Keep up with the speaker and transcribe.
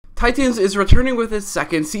Titans is returning with its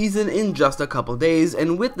second season in just a couple days,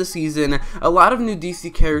 and with the season, a lot of new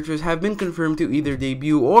DC characters have been confirmed to either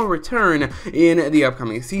debut or return in the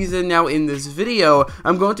upcoming season. Now, in this video,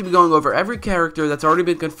 I'm going to be going over every character that's already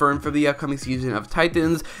been confirmed for the upcoming season of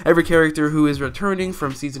Titans, every character who is returning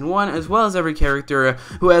from Season 1, as well as every character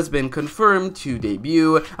who has been confirmed to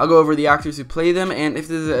debut. I'll go over the actors who play them, and if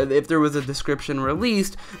there was a description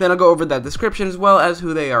released, then I'll go over that description as well as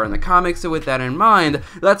who they are in the comics. So with that in mind,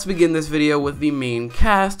 let's begin this video with the main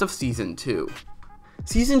cast of Season 2.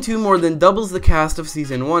 Season 2 more than doubles the cast of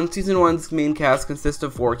Season 1. Season 1's main cast consists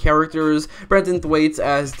of 4 characters: Brenton Thwaites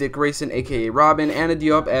as Dick Grayson aka Robin, Anna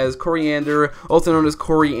Diop as Koriand'r, also known as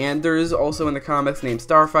Kory Anders, also in the comics named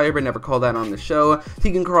Starfire but never called that on the show,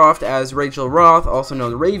 Tegan Croft as Rachel Roth, also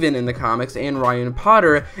known Raven in the comics, and Ryan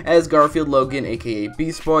Potter as Garfield Logan aka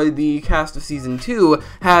Beast Boy. The cast of Season 2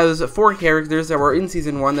 has 4 characters that were in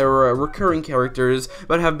Season 1 that were recurring characters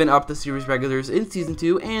but have been up to series regulars in Season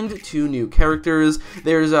 2, and 2 new characters.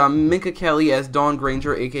 There's Minka Kelly as Dawn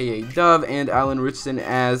Granger aka Dove, and Alan Ritchson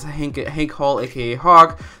as Hank Hall aka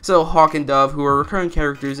Hawk. So Hawk and Dove, who are recurring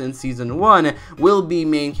characters in Season 1, will be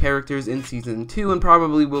main characters in Season 2 and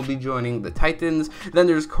probably will be joining the Titans. Then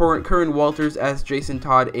there's Curran Walters as Jason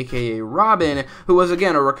Todd aka Robin, who was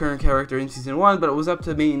again a recurring character in Season 1, but it was up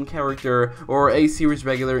to main character or a series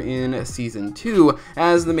regular in Season 2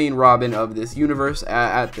 as the main Robin of this universe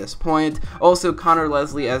at this point. Also Connor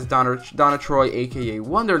Leslie as Donna Troy aka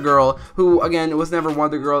Wonder Girl, who again was never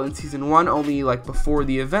Wonder Girl in Season 1, only like before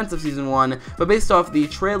the events of Season 1, but based off the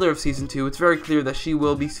trailer of Season 2, it's very clear that she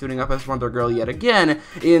will be suiting up as Wonder Girl yet again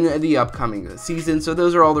in the upcoming season. So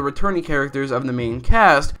those are all the returning characters of the main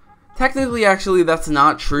cast. Technically, actually, that's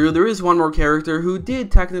not true. There is one more character who did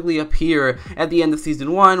technically appear at the end of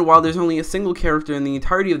Season 1, while there's only a single character in the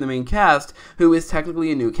entirety of the main cast who is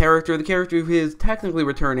technically a new character. The character who is technically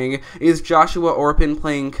returning is Joshua Orpin,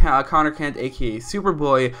 playing Connor Kent, aka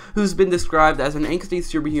Superboy, who's been described as an angsty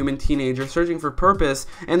superhuman teenager searching for purpose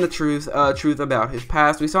and the truth about his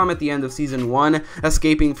past. We saw him at the end of Season 1,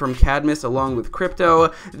 escaping from Cadmus along with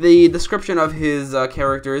Crypto. The description of his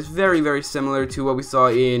character is very, very similar to what we saw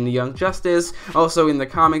in Young Justice. Also in the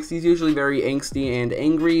comics, he's usually very angsty and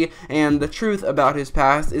angry, and the truth about his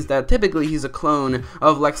past is that typically he's a clone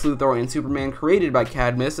of Lex Luthor and Superman created by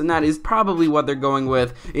Cadmus, and that is probably what they're going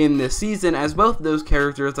with in this season, as both of those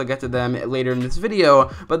characters, I'll get to them later in this video,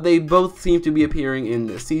 but they both seem to be appearing in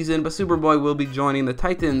this season. But Superboy will be joining the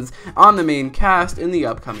Titans on the main cast in the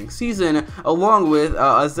upcoming season, along with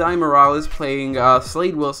Azai Morales playing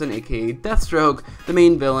Slade Wilson aka Deathstroke, the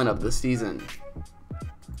main villain of the season.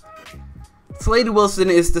 Slade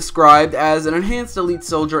Wilson is described as an enhanced elite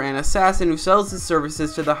soldier and assassin who sells his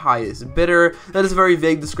services to the highest bidder. That is a very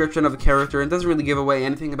vague description of the character and doesn't really give away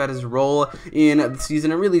anything about his role in the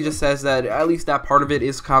season. It really just says that at least that part of it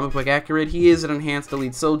is comic book accurate. He is an enhanced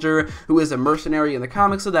elite soldier who is a mercenary in the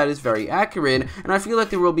comics, so that is very accurate, and I feel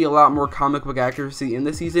like there will be a lot more comic book accuracy in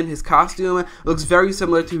this season. His costume looks very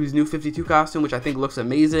similar to his New 52 costume, which I think looks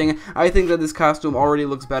amazing. I think that this costume already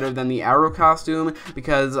looks better than the Arrow costume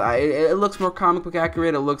because it looks more comic book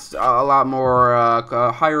accurate. It looks a lot more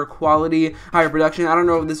higher quality, higher production. I don't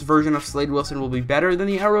know if this version of Slade Wilson will be better than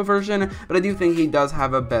the Arrow version, but I do think he does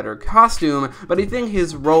have a better costume. But I think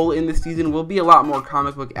his role in this season will be a lot more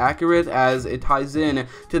comic book accurate as it ties in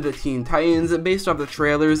to the Teen Titans. Based off the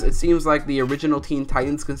trailers, it seems like the original Teen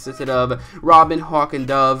Titans consisted of Robin, Hawk, and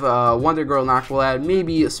Dove, Wonder Girl, and Aqualad,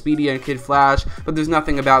 maybe Speedy and Kid Flash, but there's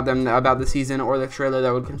nothing about them, about the season or the trailer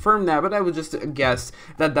that would confirm that, but I would just guess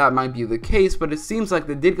that that might be the case. But it seems like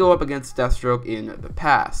they did go up against Deathstroke in the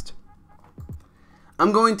past.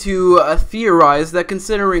 I'm going to theorize that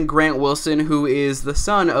considering Grant Wilson, who is the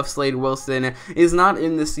son of Slade Wilson, is not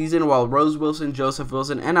in this season, while Rose Wilson, Joseph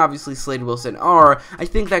Wilson, and obviously Slade Wilson are, I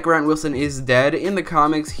think that Grant Wilson is dead. In the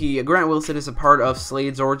comics, Grant Wilson is a part of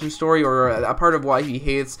Slade's origin story, or a part of why he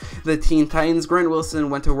hates the Teen Titans. Grant Wilson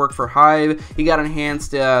went to work for Hive. He got an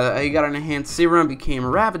enhanced serum, became a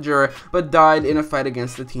Ravager, but died in a fight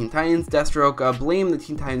against the Teen Titans. Deathstroke blamed the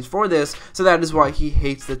Teen Titans for this, so that is why he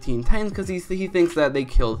hates the Teen Titans, because he thinks that they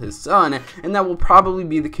killed his son, and that will probably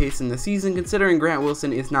be the case in the season, considering Grant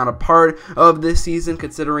Wilson is not a part of this season,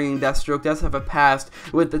 considering Deathstroke does have a past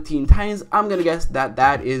with the Teen Titans. I'm gonna guess that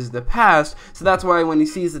that is the past, so that's why when he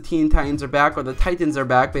sees the Teen Titans are back, or the Titans are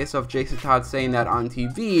back, based off Jason Todd saying that on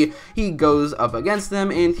TV, he goes up against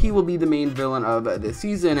them, and he will be the main villain of this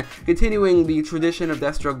season, continuing the tradition of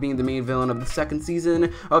Deathstroke being the main villain of the second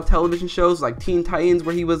season of television shows like Teen Titans,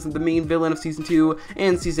 where he was the main villain of Season 2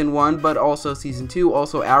 and Season 1, but also Season 2 2,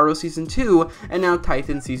 also Arrow Season 2, and now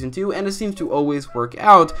Titans Season 2, and it seems to always work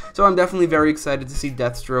out, so I'm definitely very excited to see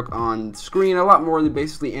Deathstroke on screen a lot more than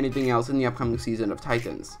basically anything else in the upcoming season of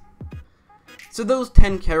Titans. So those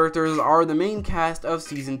 10 characters are the main cast of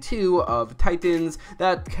Season 2 of Titans,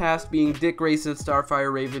 that cast being Dick Grayson,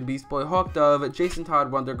 Starfire, Raven, Beast Boy, Hawk Dove, Jason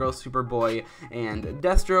Todd, Wonder Girl, Superboy, and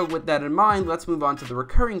Deathstroke. With that in mind, let's move on to the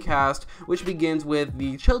recurring cast, which begins with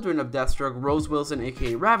the children of Deathstroke, Rose Wilson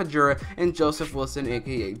aka Ravager, and Joseph Wilson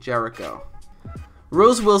aka Jericho.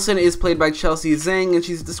 Rose Wilson is played by Chelsea Zhang, and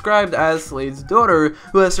she's described as Slade's daughter,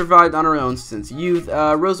 who has survived on her own since youth.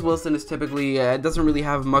 Rose Wilson is typically, doesn't really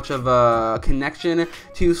have much of a connection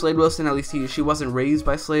to Slade Wilson, at least she wasn't raised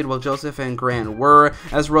by Slade, while Joseph and Grant were,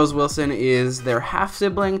 as Rose Wilson is their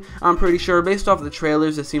half-sibling. I'm pretty sure, based off the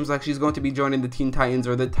trailers, it seems like she's going to be joining the Teen Titans,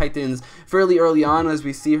 or the Titans, fairly early on, as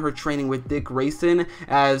we see her training with Dick Grayson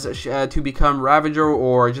as to become Ravager,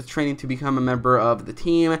 or just training to become a member of the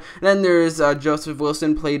team. Then there's Joseph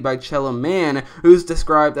Wilson, played by Cello Man, who's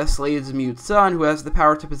described as Slade's mute son, who has the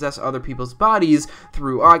power to possess other people's bodies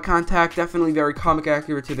through eye contact. Definitely very comic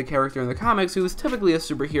accurate to the character in the comics, who is typically a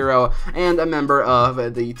superhero and a member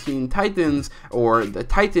of the Teen Titans, or the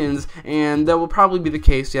Titans, and that will probably be the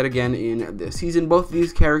case yet again in this season. Both of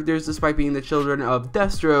these characters, despite being the children of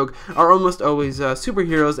Deathstroke, are almost always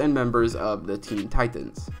superheroes and members of the Teen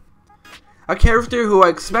Titans. A character who I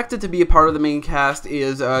expected to be a part of the main cast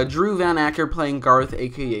is Drew Van Acker, playing Garth,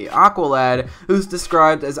 aka Aqualad, who's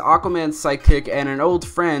described as Aquaman's sidekick and an old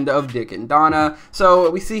friend of Dick and Donna. So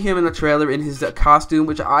we see him in the trailer in his costume,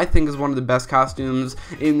 which I think is one of the best costumes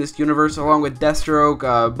in this universe, along with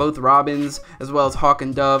Deathstroke, both Robins, as well as Hawk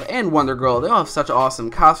and Dove, and Wonder Girl. They all have such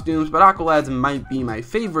awesome costumes, but Aqualad's might be my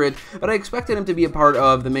favorite, but I expected him to be a part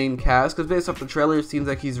of the main cast, because based off the trailer, it seems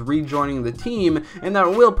like he's rejoining the team, and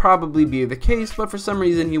that will probably be the case, but for some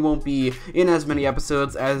reason he won't be in as many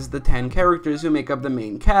episodes as the 10 characters who make up the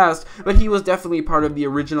main cast, but he was definitely part of the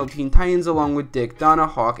original Teen Titans along with Dick, Donna,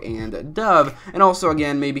 Hawk, and Dove, and also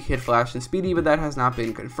again maybe Kid Flash and Speedy, but that has not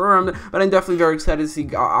been confirmed. But I'm definitely very excited to see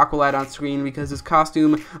Aqualad on screen, because his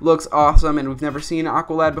costume looks awesome, and we've never seen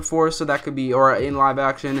Aqualad before, so that could be, or in live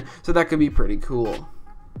action, so that could be pretty cool.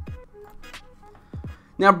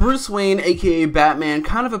 Now, Bruce Wayne, aka Batman,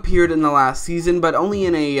 kind of appeared in the last season, but only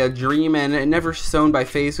in a dream, and never shown by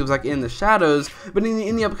face. It was like in the shadows. But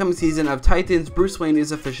in the upcoming season of Titans, Bruce Wayne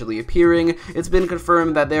is officially appearing. It's been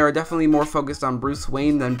confirmed that they are definitely more focused on Bruce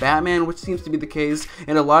Wayne than Batman, which seems to be the case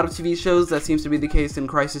in a lot of TV shows. That seems to be the case in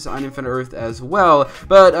Crisis on Infinite Earth as well.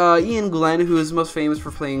 But Ian Glenn, who is most famous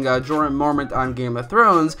for playing Jorah Mormont on Game of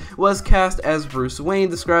Thrones, was cast as Bruce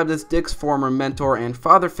Wayne, described as Dick's former mentor and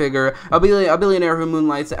father figure, a billionaire who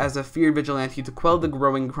moonlights as a feared vigilante to quell the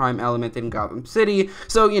growing crime element in Gotham City.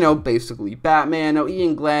 So, you know, basically Batman. Now,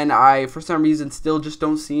 Ian Glenn, I, for some reason, still just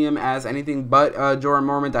don't see him as anything but Jorah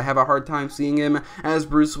Mormont. I have a hard time seeing him as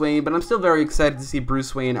Bruce Wayne, but I'm still very excited to see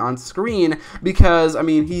Bruce Wayne on screen, because, I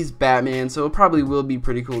mean, he's Batman, so it probably will be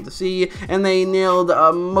pretty cool to see, and they nailed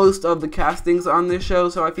most of the castings on this show,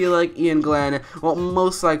 so I feel like Ian Glenn will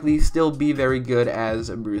most likely still be very good as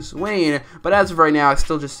Bruce Wayne, but as of right now, I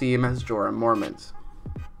still just see him as Jorah Mormont.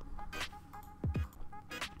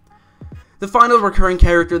 The final recurring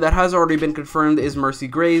character that has already been confirmed is Mercy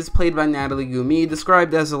Graves, played by Natalie Gumi,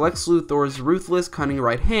 described as Lex Luthor's ruthless, cunning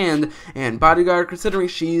right hand and bodyguard. Considering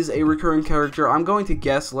she's a recurring character, I'm going to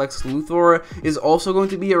guess Lex Luthor is also going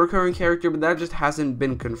to be a recurring character, but that just hasn't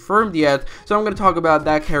been confirmed yet. So I'm going to talk about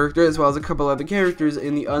that character as well as a couple other characters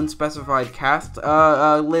in the unspecified cast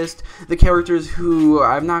list. The characters who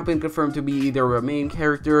have not been confirmed to be either a main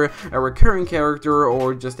character, a recurring character,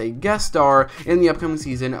 or just a guest star in the upcoming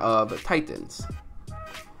season of Titans.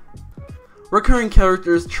 Recurring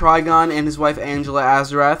characters Trigon and his wife Angela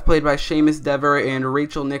Azarath, played by Seamus Dever and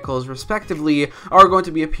Rachel Nichols respectively, are going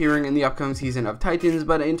to be appearing in the upcoming season of Titans,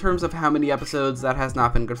 but in terms of how many episodes, that has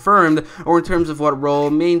not been confirmed, or in terms of what role,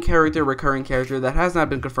 main character, recurring character, that has not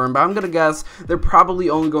been confirmed, but I'm going to guess they're probably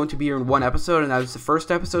only going to be in one episode, and that was the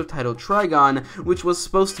first episode titled Trigon, which was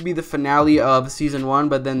supposed to be the finale of Season 1,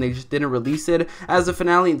 but then they just didn't release it as the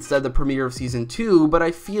finale, instead the premiere of Season 2, but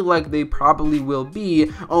I feel like they probably will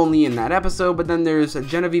be only in that episode. But then there's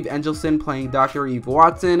Genevieve Engelson playing Dr. Eve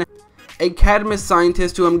Watson, a Cadmus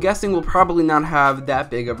scientist who I'm guessing will probably not have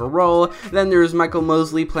that big of a role. Then there's Michael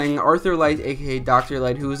Mosley playing Arthur Light, aka Dr.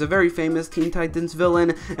 Light, who is a very famous Teen Titans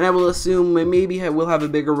villain, and I will assume maybe will have a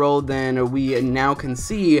bigger role than we now can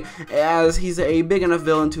see, as he's a big enough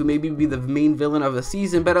villain to maybe be the main villain of a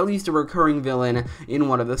season, but at least a recurring villain in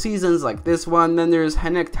one of the seasons, like this one. Then there's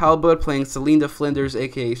Hennek Talbot playing Celinda Flinders,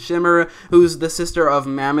 aka Shimmer, who's the sister of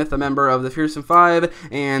Mammoth, a member of the Fearsome Five,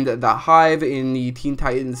 and the Hive in the Teen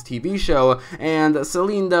Titans TV show. And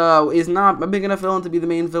Celinda is not a big enough villain to be the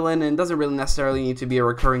main villain, and doesn't really necessarily need to be a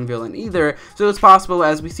recurring villain either. So it's possible,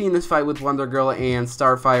 as we see in this fight with Wonder Girl and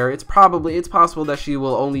Starfire, it's possible that she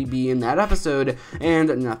will only be in that episode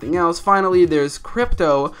and nothing else. Finally, there's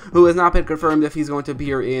Crypto, who has not been confirmed if he's going to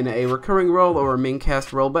appear in a recurring role or a main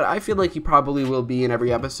cast role, but I feel like he probably will be in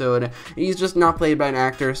every episode. He's just not played by an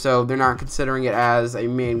actor, so they're not considering it as a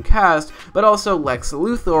main cast. But also Lex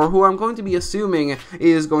Luthor, who I'm going to be assuming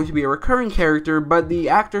is going to be a recurring character, but the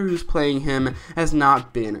actor who's playing him has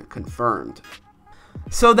not been confirmed.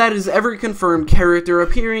 So that is every confirmed character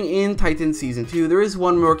appearing in Titans Season 2. There is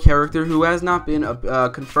one more character who has not been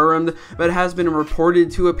confirmed, but has been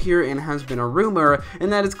reported to appear and has been a rumor,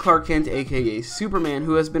 and that is Clark Kent, aka Superman,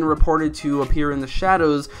 who has been reported to appear in the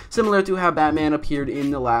shadows, similar to how Batman appeared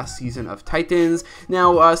in the last season of Titans.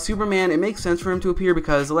 Now, Superman, it makes sense for him to appear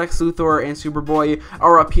because Lex Luthor and Superboy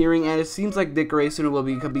are appearing, and it seems like Dick Grayson will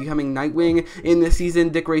be becoming Nightwing in this season.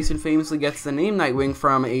 Dick Grayson famously gets the name Nightwing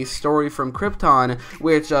from a story from Krypton,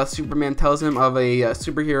 which Superman tells him of a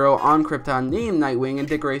superhero on Krypton named Nightwing, and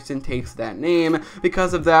Dick Grayson takes that name.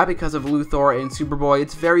 Because of that, because of Luthor and Superboy,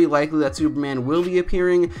 it's very likely that Superman will be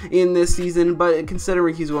appearing in this season, but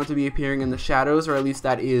considering he's going to be appearing in the shadows, or at least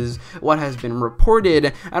that is what has been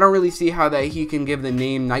reported, I don't really see how that he can give the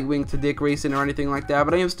name Nightwing to Dick Grayson or anything like that,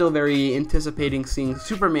 but I am still very anticipating seeing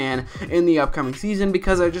Superman in the upcoming season,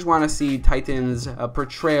 because I just want to see Titans'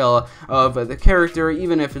 portrayal of the character,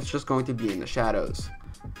 even if it's just going to be in the shadows.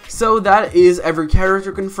 So that is every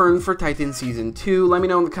character confirmed for Titans Season 2. Let me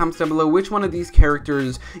know in the comments down below which one of these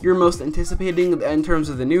characters you're most anticipating in terms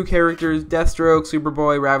of the new characters: Deathstroke,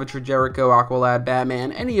 Superboy, Ravager, Jericho, Aqualad,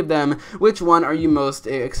 Batman, any of them. Which one are you most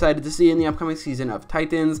excited to see in the upcoming season of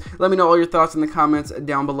Titans? Let me know all your thoughts in the comments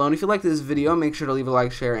down below, and if you like this video, make sure to leave a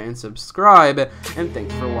like, share, and subscribe, and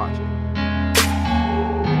thanks for watching.